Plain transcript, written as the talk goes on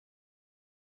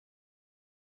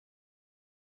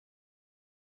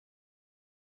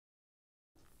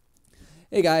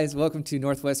Hey guys, welcome to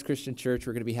Northwest Christian Church.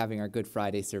 We're going to be having our Good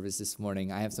Friday service this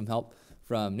morning. I have some help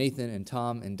from Nathan and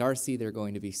Tom and Darcy. They're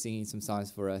going to be singing some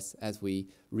songs for us as we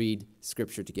read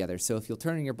Scripture together. So if you'll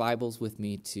turn in your Bibles with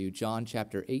me to John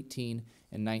chapter 18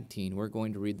 and 19, we're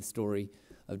going to read the story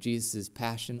of Jesus'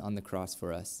 passion on the cross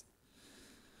for us.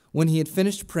 When he had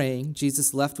finished praying,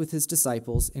 Jesus left with his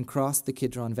disciples and crossed the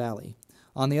Kidron Valley.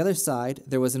 On the other side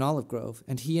there was an olive grove,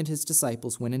 and he and his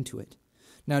disciples went into it.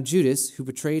 Now Judas, who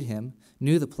betrayed him,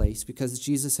 knew the place because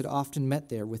Jesus had often met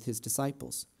there with his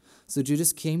disciples. So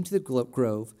Judas came to the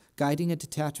grove, guiding a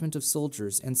detachment of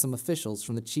soldiers and some officials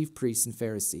from the chief priests and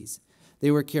Pharisees.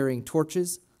 They were carrying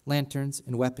torches, lanterns,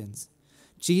 and weapons.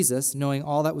 Jesus, knowing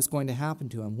all that was going to happen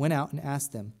to him, went out and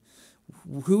asked them,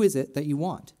 "Who is it that you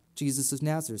want?" "Jesus of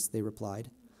Nazareth," they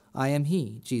replied. "I am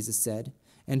he," Jesus said,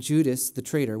 and Judas, the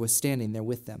traitor, was standing there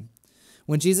with them.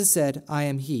 When Jesus said, "I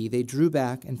am he," they drew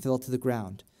back and fell to the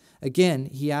ground. Again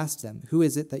he asked them, "Who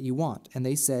is it that you want?" And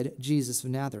they said, "Jesus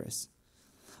of Nazareth."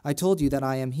 "I told you that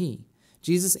I am he."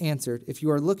 Jesus answered, "If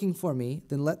you are looking for me,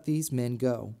 then let these men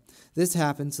go." This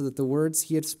happened so that the words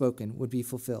he had spoken would be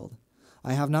fulfilled.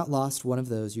 "I have not lost one of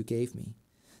those you gave me."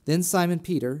 Then Simon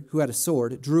Peter, who had a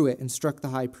sword, drew it and struck the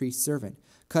high priest's servant,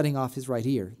 cutting off his right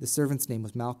ear. The servant's name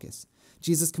was Malchus.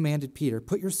 Jesus commanded Peter,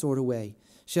 "Put your sword away.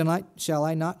 Shall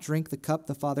I not drink the cup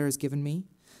the Father has given me?"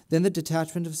 Then the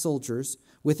detachment of soldiers,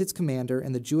 with its commander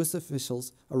and the Jewish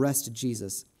officials, arrested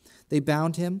Jesus. They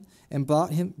bound him and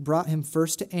brought him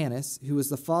first to Annas, who was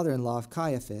the father-in-law of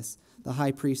Caiaphas, the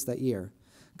high priest that year.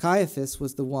 Caiaphas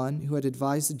was the one who had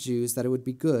advised the Jews that it would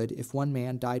be good if one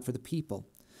man died for the people.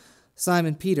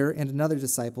 Simon Peter and another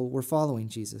disciple were following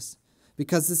Jesus.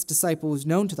 Because this disciple was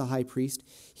known to the high priest,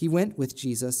 he went with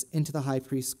Jesus into the high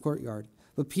priest's courtyard,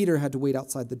 but Peter had to wait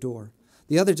outside the door.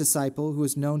 The other disciple, who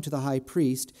was known to the high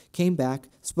priest, came back,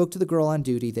 spoke to the girl on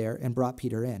duty there, and brought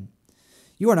Peter in.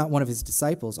 "You are not one of his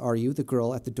disciples, are you?" the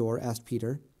girl at the door asked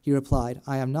Peter. He replied,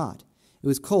 "I am not." It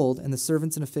was cold, and the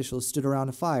servants and officials stood around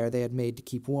a fire they had made to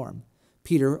keep warm.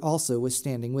 Peter also was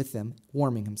standing with them,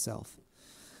 warming himself.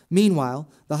 Meanwhile,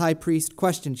 the high priest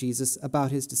questioned Jesus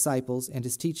about his disciples and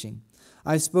his teaching.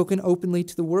 "I have spoken openly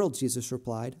to the world," Jesus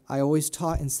replied. "I always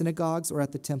taught in synagogues or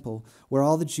at the temple, where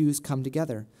all the Jews come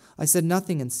together. I said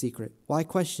nothing in secret. Why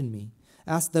question me?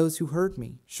 Ask those who heard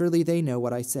me. Surely they know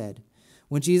what I said."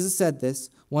 When Jesus said this,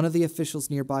 one of the officials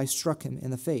nearby struck him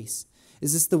in the face.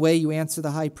 "Is this the way you answer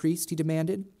the high priest?" he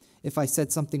demanded. "If I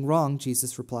said something wrong,"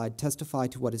 Jesus replied, "testify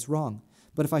to what is wrong.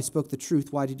 But if I spoke the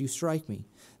truth, why did you strike me?"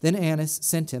 Then Annas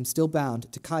sent him, still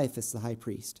bound, to Caiaphas the high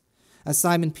priest. As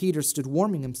Simon Peter stood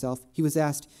warming himself, he was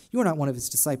asked, "You are not one of his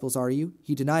disciples, are you?"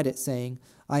 He denied it, saying,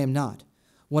 "I am not."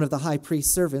 One of the high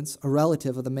priest's servants, a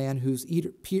relative of the man whose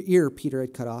ear Peter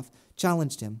had cut off,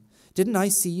 challenged him. "Didn't I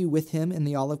see you with him in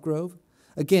the olive grove?"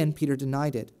 Again Peter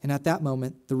denied it, and at that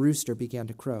moment the rooster began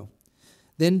to crow.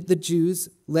 Then the Jews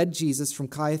led Jesus from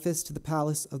Caiaphas to the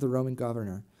palace of the Roman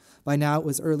governor. By now it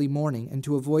was early morning, and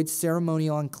to avoid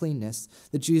ceremonial uncleanness,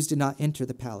 the Jews did not enter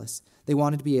the palace. They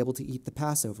wanted to be able to eat the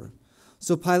Passover.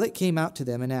 So Pilate came out to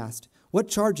them and asked, "What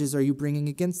charges are you bringing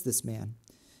against this man?"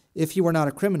 "If he were not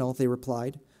a criminal," they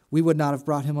replied, "we would not have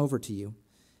brought him over to you."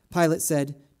 Pilate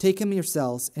said, "Take him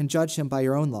yourselves and judge him by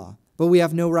your own law." "But we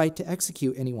have no right to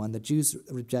execute anyone," the Jews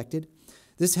objected.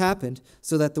 This happened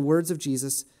so that the words of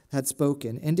Jesus had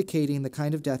spoken, indicating the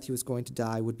kind of death he was going to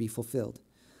die, would be fulfilled.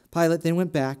 Pilate then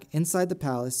went back inside the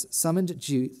palace, summoned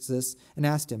Jesus, and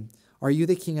asked him, "Are you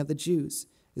the king of the Jews?"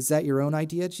 "Is that your own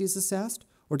idea?" Jesus asked,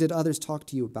 "or did others talk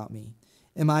to you about me?"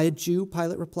 "Am I a Jew?"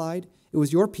 Pilate replied. "It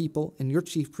was your people and your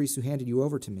chief priests who handed you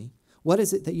over to me. What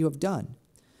is it that you have done?"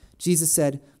 Jesus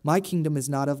said, "My kingdom is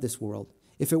not of this world.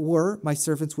 If it were, my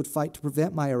servants would fight to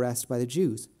prevent my arrest by the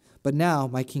Jews. But now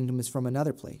my kingdom is from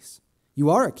another place." "You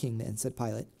are a king then," said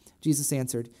Pilate. Jesus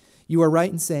answered, "You are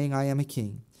right in saying I am a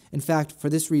king. In fact, for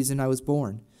this reason I was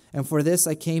born, and for this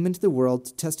I came into the world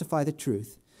to testify the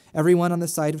truth. Everyone on the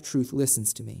side of truth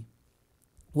listens to me."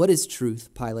 "What is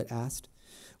truth?" Pilate asked.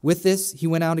 With this, he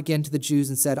went out again to the Jews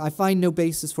and said, "I find no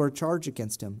basis for a charge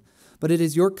against him, but it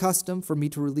is your custom for me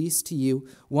to release to you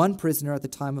one prisoner at the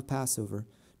time of Passover.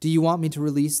 Do you want me to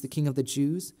release the king of the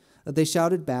Jews?" They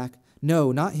shouted back,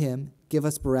 "No, not him. Give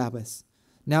us Barabbas."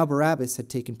 Now Barabbas had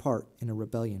taken part in a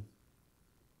rebellion.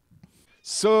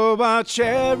 So I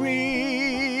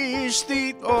cherish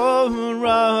the old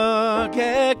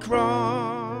rugged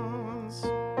cross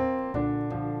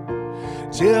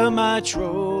till my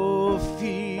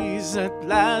trophies at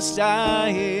last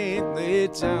I lay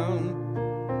down.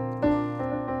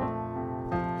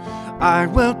 I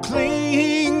will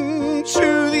cling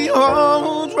to the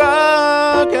old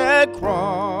rugged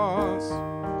cross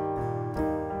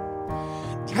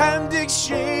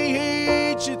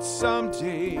exchange it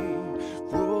someday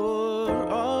for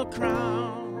a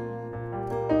crown.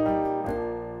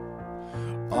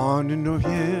 On a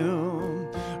hill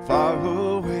far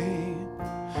away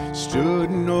stood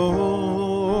an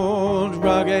old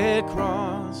rugged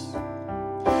cross,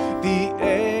 the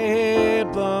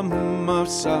emblem of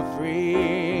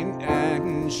suffering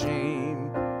and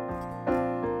shame.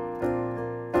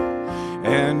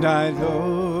 And I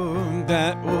love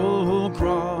that old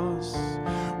cross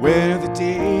where the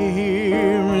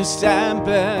dearest and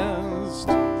best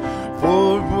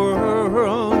for a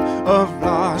world of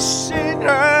lost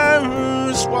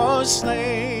sinners was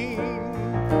slain.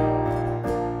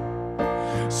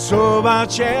 So I'll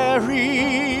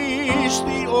cherish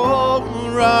the old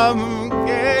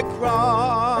rugged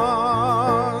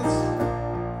cross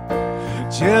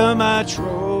till my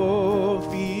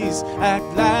trophies at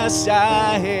last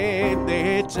I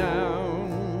lay down.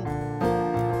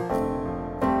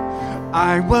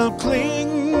 I will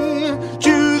cling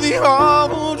to the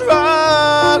old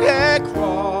rugged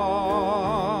cross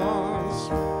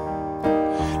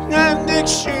and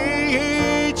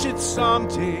exchange it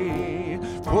someday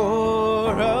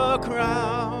for a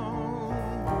crown.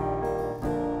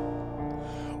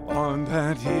 On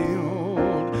that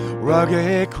old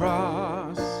rugged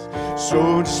cross,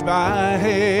 so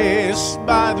despised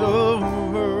by the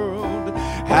world,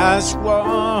 has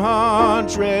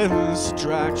wondrous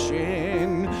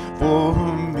attraction for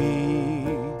me.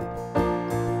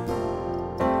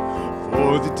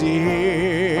 For the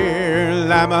dear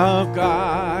Lamb of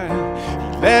God, He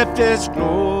left His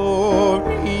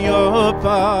glory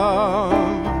above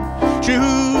to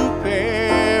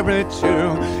bear it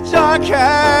to the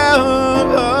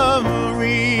Calvary.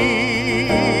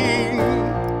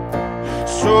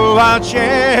 So I'll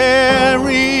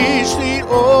cherish the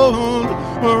old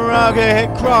rugged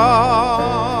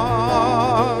cross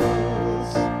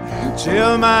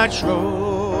till my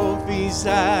trophies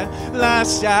at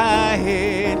last I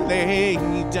lay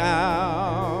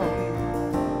down.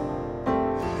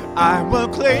 I will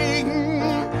cling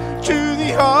to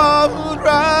the old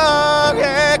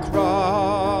rugged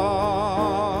cross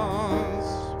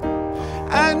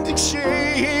and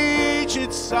exchange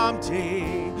it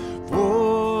someday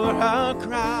for a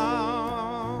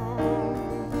crown.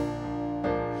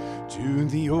 To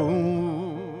the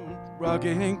old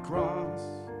rugged cross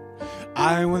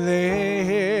I will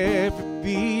ever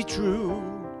be true,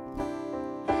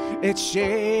 its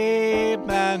shame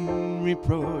and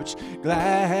reproach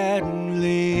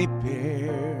gladly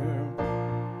bear.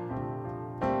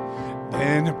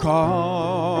 Then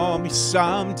call me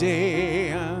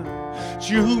someday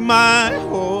to my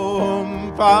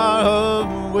home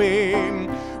far away,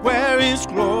 where His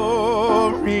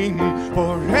glory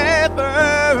forever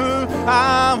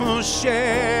I will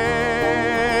share.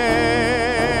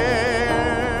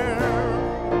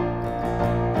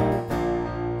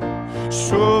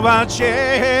 So I'll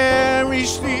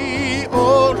cherish the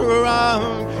old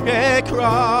rugged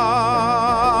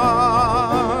cross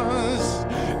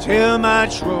till my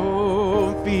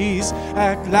trophies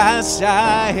at last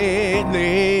I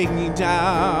lay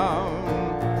down.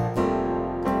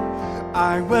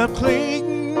 I will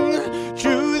cling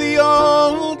to the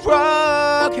old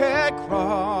rugged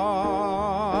cross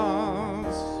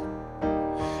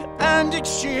and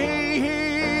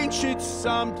exchange it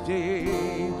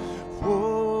someday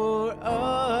for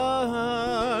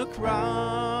a crown.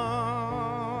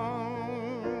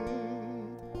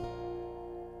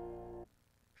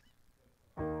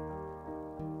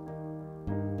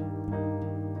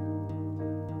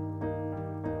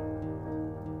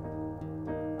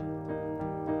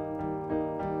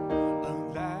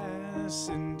 Alas,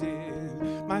 and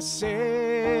did my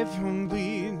Savior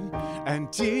bleed,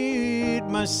 and did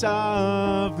my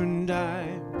sovereign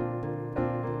die?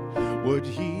 Would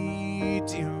He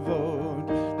devote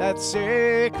that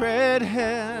sacred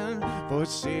hand for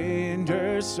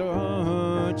sinners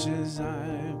such as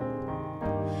I?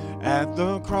 At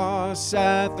the cross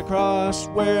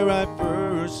where I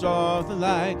first saw the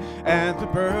light, and the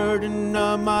burden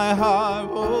of my heart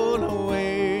rolled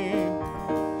away.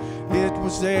 It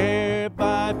was there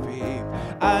by faith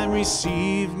I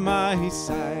received my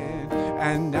sight,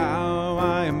 and now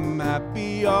I am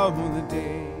happy all the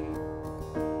day.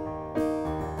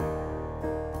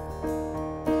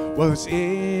 Was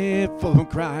it for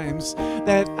crimes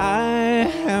that I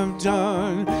have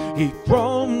done? He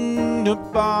groaned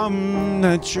upon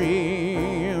the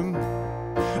tree.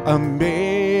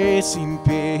 Amazing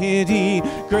pity,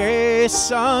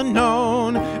 grace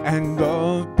unknown, and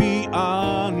love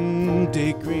beyond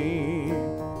degree.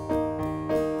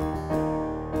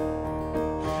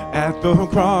 At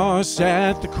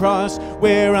At the cross,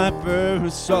 where I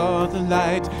first saw the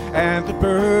light, and the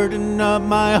burden of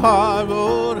my heart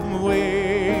rolled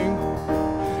away.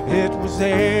 It was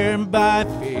there by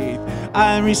faith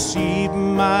I received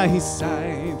my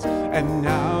sight, and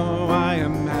now I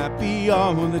am happy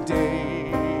all the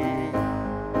day.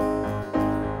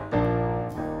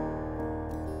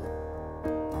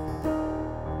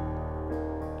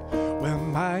 Well,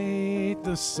 might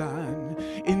the sun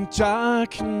in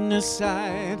darkness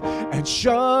hide and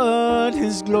shut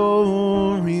his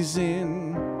glories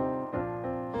in,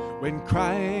 when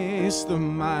Christ the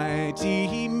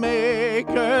mighty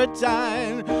Maker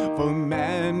died for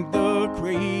man, the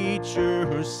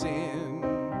creature's sin.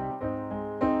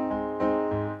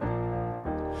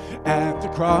 At the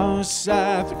cross,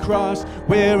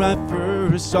 where I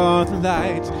first saw the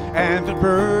light, and the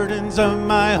burdens of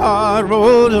my heart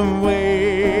rolled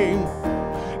away.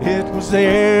 It was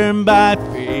there by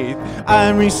faith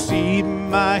I received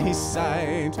my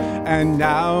sight, and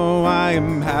now I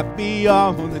am happy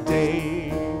all the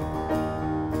day.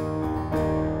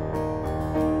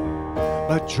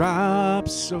 But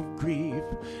drops of grief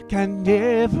can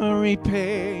never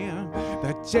repay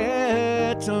the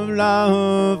debt of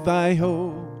love I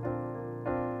owe.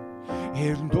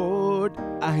 And Lord,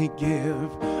 I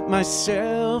give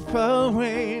myself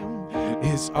away,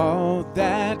 is all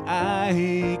that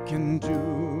I can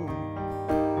do.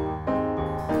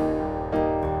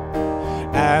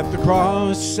 At the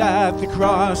cross,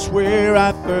 where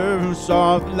I first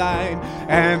saw the light,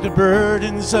 and the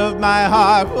burdens of my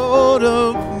heart rolled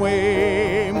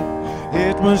away.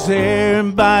 It was there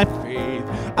by faith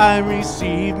I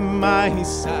received my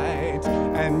sight,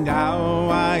 and now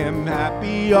I am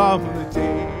happy all the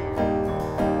day.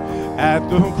 At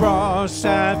the cross,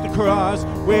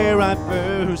 where I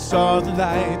first saw the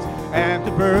light, and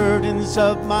the burdens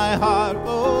of my heart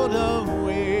rolled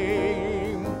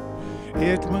away.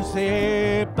 It was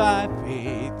there by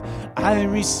faith I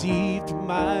received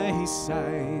my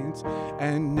sight,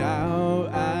 and now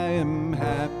I am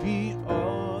happy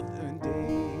all the day.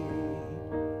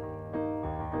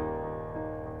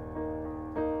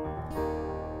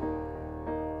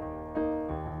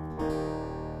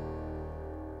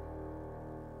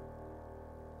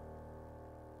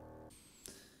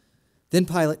 Then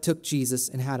Pilate took Jesus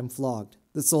and had him flogged.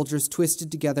 The soldiers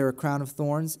twisted together a crown of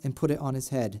thorns and put it on his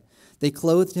head. They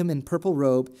clothed him in purple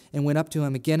robe and went up to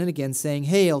him again and again, saying,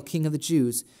 "Hail, King of the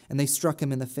Jews!" And they struck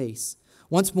him in the face.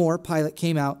 Once more Pilate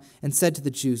came out and said to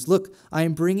the Jews, "Look, I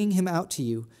am bringing him out to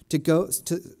you to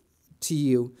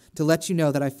let you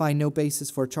know that I find no basis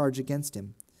for a charge against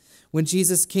him." When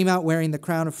Jesus came out wearing the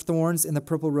crown of thorns and the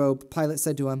purple robe, Pilate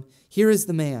said to him, "Here is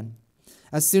the man."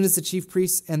 As soon as the chief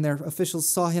priests and their officials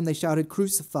saw him, they shouted,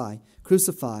 "Crucify,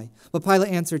 crucify." But Pilate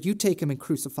answered, "You take him and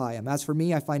crucify him. As for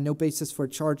me, I find no basis for a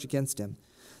charge against him."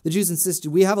 The Jews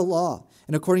insisted, "We have a law,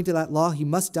 and according to that law, he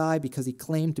must die because he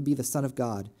claimed to be the Son of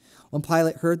God." When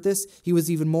Pilate heard this, he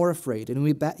was even more afraid, and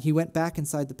he went back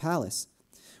inside the palace.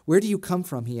 "Where do you come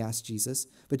from?" he asked Jesus,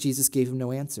 but Jesus gave him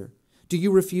no answer. "Do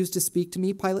you refuse to speak to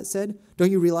me?" Pilate said. "Don't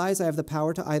you realize I have the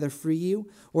power to either free you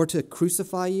or to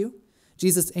crucify you?"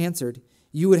 Jesus answered,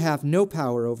 "You would have no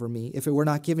power over me if it were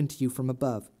not given to you from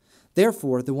above.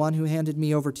 Therefore, the one who handed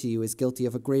me over to you is guilty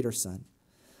of a greater sin."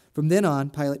 From then on,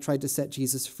 Pilate tried to set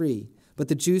Jesus free, but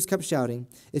the Jews kept shouting,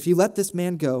 "If you let this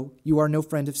man go, you are no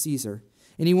friend of Caesar.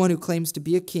 Anyone who claims to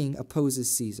be a king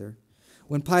opposes Caesar."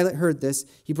 When Pilate heard this,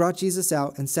 he brought Jesus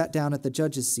out and sat down at the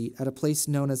judge's seat at a place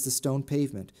known as the Stone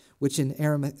Pavement, which in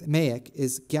Aramaic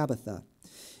is Gabbatha.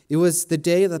 It was the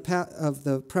day of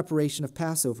the preparation of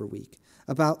Passover week,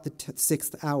 about the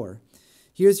 6th hour.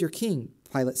 "Here's your king,"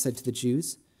 Pilate said to the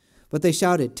Jews. But they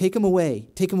shouted, take him away,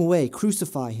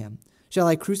 crucify him." "Shall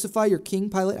I crucify your king?"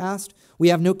 Pilate asked. "We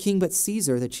have no king but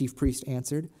Caesar," the chief priest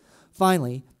answered.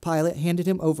 Finally, Pilate handed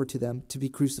him over to them to be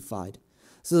crucified.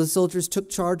 So the soldiers took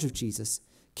charge of Jesus.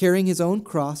 Carrying his own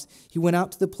cross, he went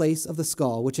out to the place of the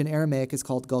skull, which in Aramaic is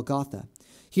called Golgotha.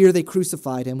 Here they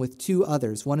crucified him with two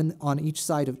others, one on each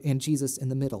side and Jesus in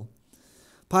the middle.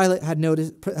 Pilate had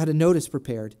a notice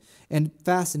prepared and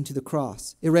fastened to the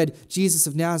cross. It read, "Jesus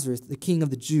of Nazareth, the King of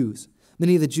the Jews."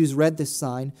 Many of the Jews read this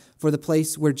sign, for the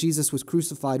place where Jesus was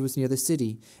crucified was near the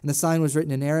city, and the sign was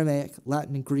written in Aramaic,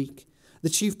 Latin, and Greek. The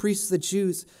chief priests of the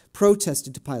Jews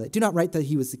protested to Pilate, "Do not write that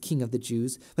he was the King of the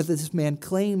Jews, but that this man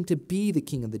claimed to be the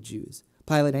King of the Jews."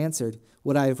 Pilate answered,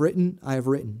 "What I have written, I have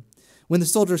written." When the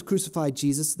soldiers crucified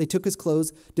Jesus, they took his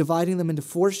clothes, dividing them into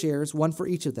 4 shares, one for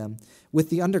each of them, with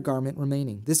the undergarment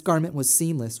remaining. This garment was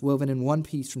seamless, woven in one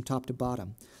piece from top to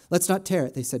bottom. "Let's not tear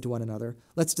it," they said to one another.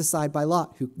 "Let's decide by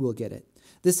lot who will get it."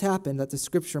 This happened that the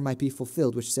scripture might be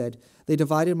fulfilled, which said, "They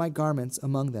divided my garments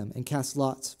among them and cast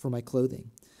lots for my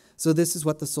clothing." So this is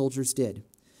what the soldiers did.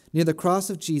 Near the cross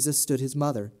of Jesus stood his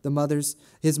mother,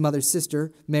 his mother's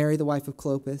sister, Mary, the wife of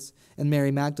Clopas, and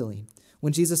Mary Magdalene.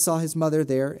 When Jesus saw his mother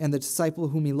there and the disciple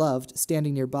whom he loved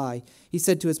standing nearby, he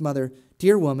said to his mother,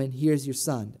 "Dear woman, here is your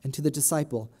son," and to the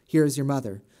disciple, "Here is your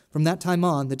mother." From that time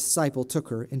on, the disciple took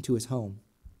her into his home.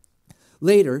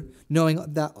 Later, knowing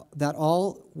that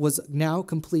all was now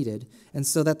completed, and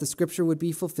so that the scripture would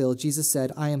be fulfilled, Jesus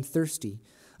said, "I am thirsty."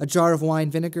 A jar of wine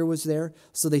vinegar was there,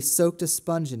 so they soaked a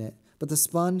sponge in it, put the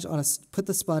sponge on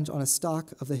a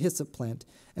stalk of the hyssop plant,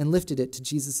 and lifted it to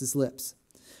Jesus' lips.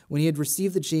 When he had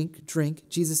received the drink,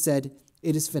 Jesus said,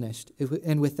 "It is finished."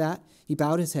 And with that, he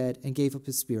bowed his head and gave up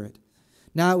his spirit.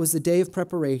 Now it was the day of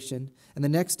preparation, and the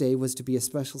next day was to be a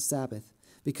special Sabbath.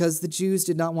 Because the Jews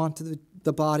did not want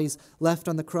the bodies left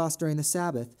on the cross during the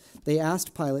Sabbath, they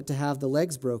asked Pilate to have the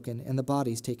legs broken and the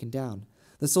bodies taken down.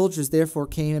 The soldiers therefore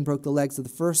came and broke the legs of the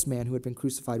first man who had been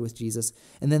crucified with Jesus,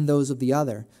 and then those of the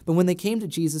other. But when they came to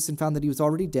Jesus and found that he was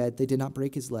already dead, they did not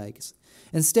break his legs.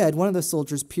 Instead, one of the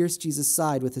soldiers pierced Jesus'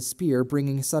 side with a spear,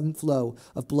 bringing a sudden flow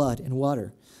of blood and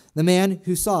water. The man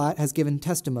who saw it has given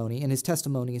testimony, and his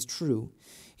testimony is true.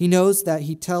 He knows that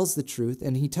he tells the truth,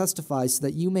 and he testifies so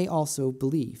that you may also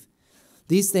believe.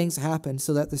 These things happened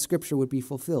so that the scripture would be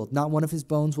fulfilled. Not one of his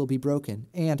bones will be broken.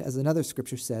 And, as another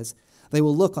scripture says, they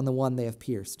will look on the one they have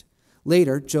pierced.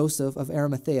 Later, Joseph of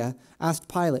Arimathea asked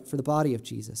Pilate for the body of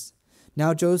Jesus.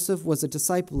 Now Joseph was a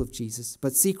disciple of Jesus,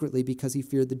 but secretly because he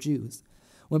feared the Jews.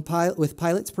 With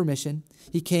Pilate's permission,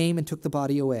 he came and took the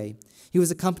body away. He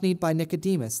was accompanied by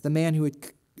Nicodemus, the man who had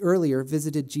earlier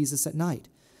visited Jesus at night.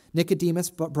 Nicodemus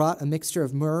brought a mixture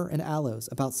of myrrh and aloes,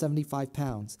 about 75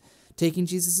 pounds. Taking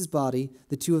Jesus' body,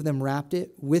 the two of them wrapped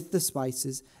it with the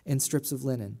spices and strips of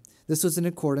linen. This was in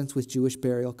accordance with Jewish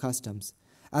burial customs.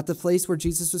 At the place where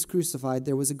Jesus was crucified,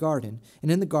 there was a garden,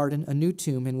 and in the garden a new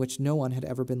tomb in which no one had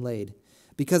ever been laid.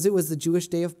 Because it was the Jewish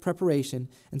day of preparation,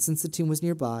 and since the tomb was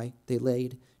nearby, they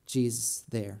laid Jesus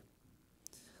there.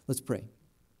 Let's pray.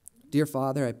 Dear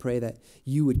Father, I pray that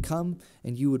you would come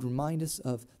and you would remind us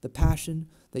of the passion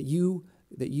that you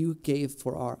gave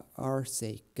for our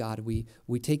sake. God, we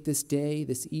take this day,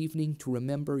 this evening, to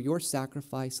remember your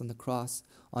sacrifice on the cross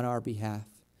on our behalf.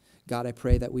 God, I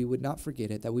pray that we would not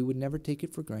forget it, that we would never take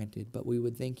it for granted, but we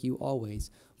would thank you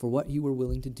always for what you were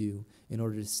willing to do in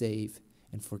order to save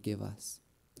and forgive us.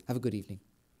 Have a good evening.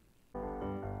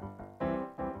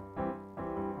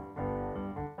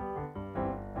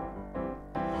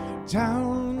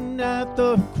 Down at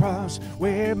the cross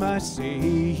where my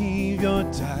Savior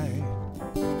died,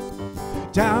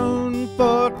 down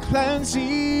for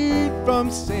cleansing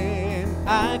from sin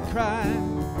I cried.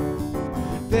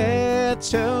 There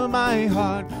till my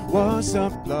heart was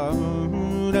of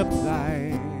blood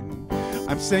applied.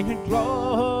 I'm singing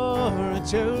glory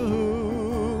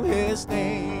to his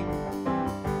name,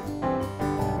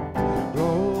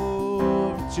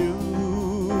 glory to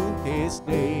his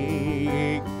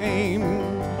name.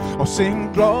 Oh,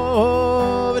 sing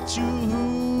glory to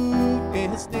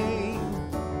his name.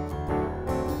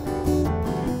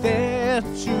 There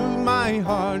to my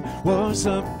heart was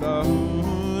a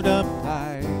blood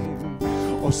applied.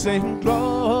 Oh, sing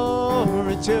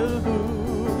glory to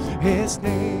his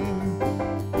name.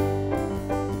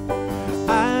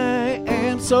 I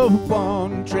am so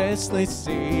wondrously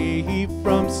saved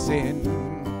from sin.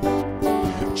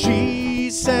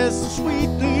 Jesus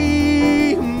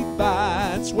sweetly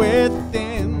abides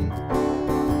within.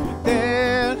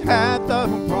 There at the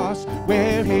cross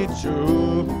where he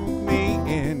took me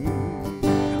in,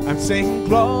 I'm singing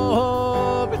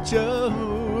glory to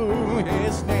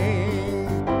his name.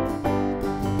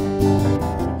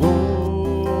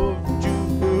 Glory to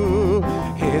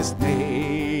his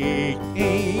name.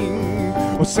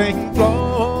 We'll sing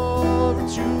glory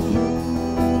to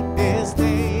his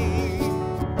name.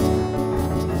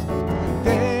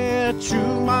 There to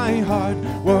my heart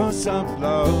was a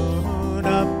blood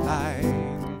applied.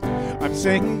 I'm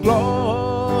singing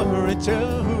glory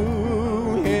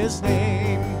to his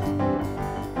name.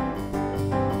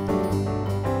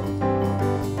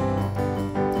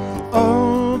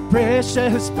 Oh,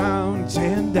 precious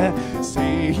fountain that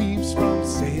saves from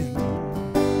sin,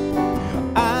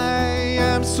 I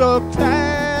am so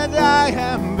glad I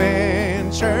have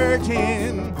ventured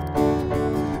in.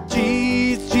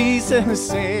 Jesus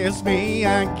saves me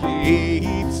and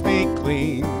keeps me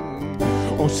clean.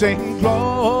 Oh, sing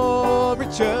glory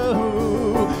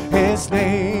to his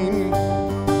name.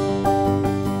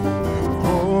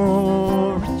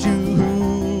 Glory to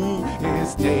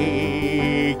his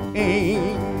name.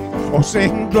 Oh,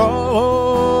 sing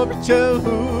glory to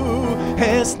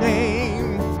his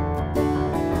name.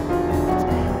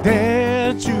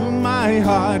 There to my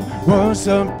heart was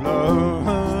the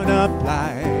blood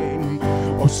applied.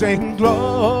 Oh, sing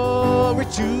glory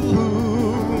to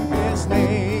his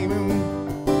name.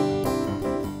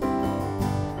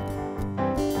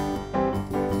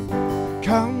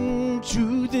 Come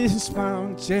to this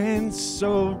fountain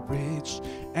so rich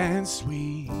and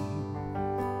sweet.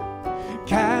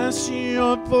 Cast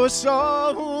your poor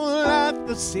soul at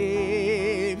the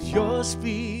Savior's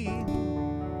feet.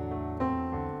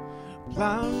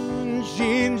 Plunge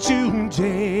into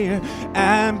day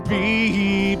and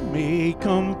be made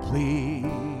complete,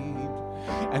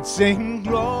 and sing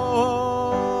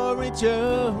glory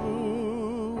to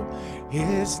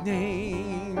his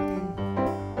name.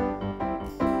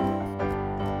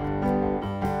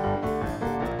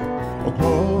 Oh,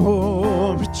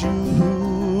 glory to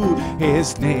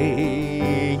his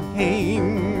name.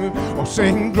 Oh,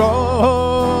 sing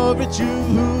glory to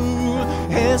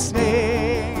his name.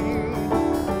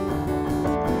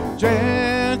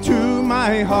 There to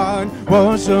my heart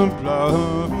was the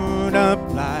blood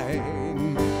applied.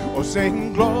 Oh,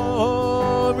 sing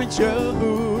glory to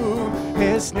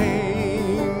his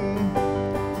name.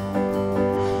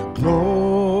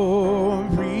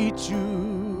 Glory to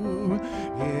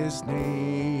his name.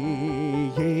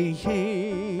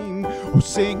 Oh,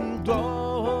 sing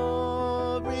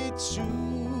glory to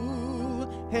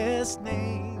his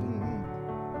name.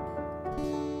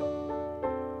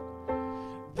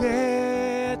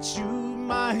 There to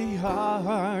my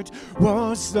heart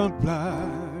was the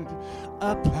blood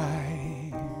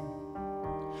applied.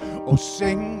 Oh,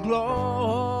 sing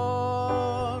glory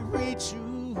to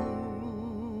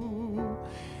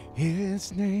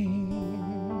his name.